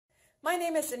My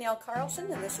name is Danielle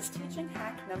Carlson, and this is teaching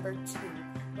hack number 2,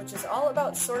 which is all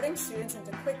about sorting students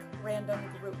into quick random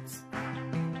groups.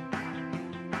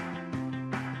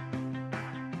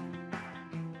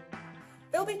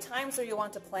 There'll be times where you'll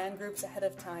want to plan groups ahead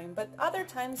of time, but other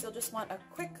times you'll just want a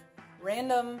quick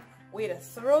random way to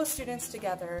throw students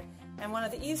together. And one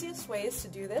of the easiest ways to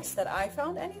do this, that I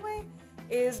found anyway,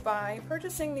 is by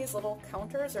purchasing these little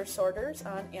counters or sorters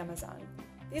on Amazon.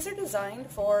 These are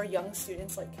designed for young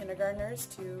students like kindergartners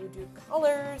to do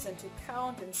colors and to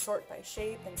count and sort by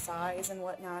shape and size and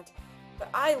whatnot. But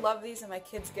I love these and my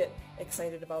kids get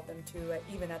excited about them too,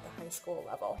 even at the high school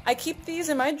level. I keep these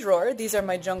in my drawer. These are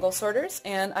my jungle sorters,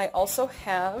 and I also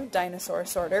have dinosaur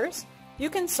sorters. You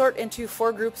can sort into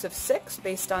 4 groups of 6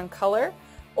 based on color,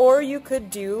 or you could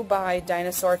do by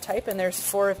dinosaur type, and there's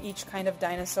 4 of each kind of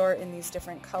dinosaur in these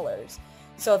different colors.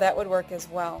 So that would work as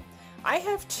well. I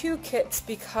have 2 kits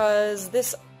because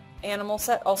this animal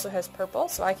set also has purple,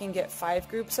 so I can get 5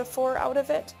 groups of 4 out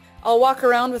of it. I'll walk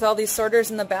around with all these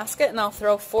sorters in the basket and I'll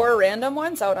throw 4 random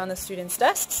ones out on the students'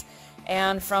 desks,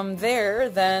 and from there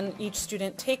then each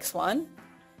student takes one,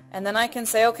 and then I can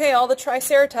say, okay, all the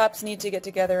Triceratops need to get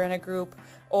together in a group,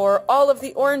 or all of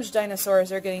the orange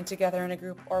dinosaurs are getting together in a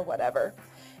group, or whatever.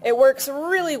 It works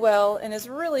really well and is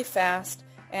really fast,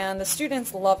 and the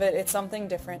students love it. It's something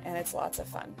different and it's lots of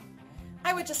fun.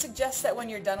 I would just suggest that when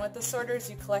you're done with the sorters,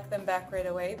 you collect them back right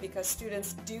away, because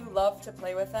students do love to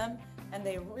play with them, and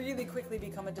they really quickly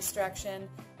become a distraction,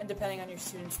 and depending on your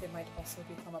students, they might also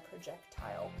become a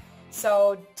projectile.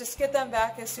 So just get them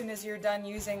back as soon as you're done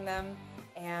using them,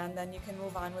 and then you can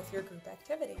move on with your group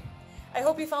activity. I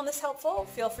hope you found this helpful.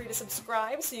 Feel free to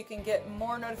subscribe so you can get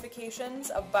more notifications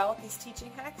about these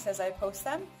teaching hacks as I post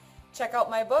them. Check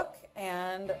out my book,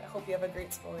 and I hope you have a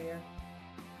great school year.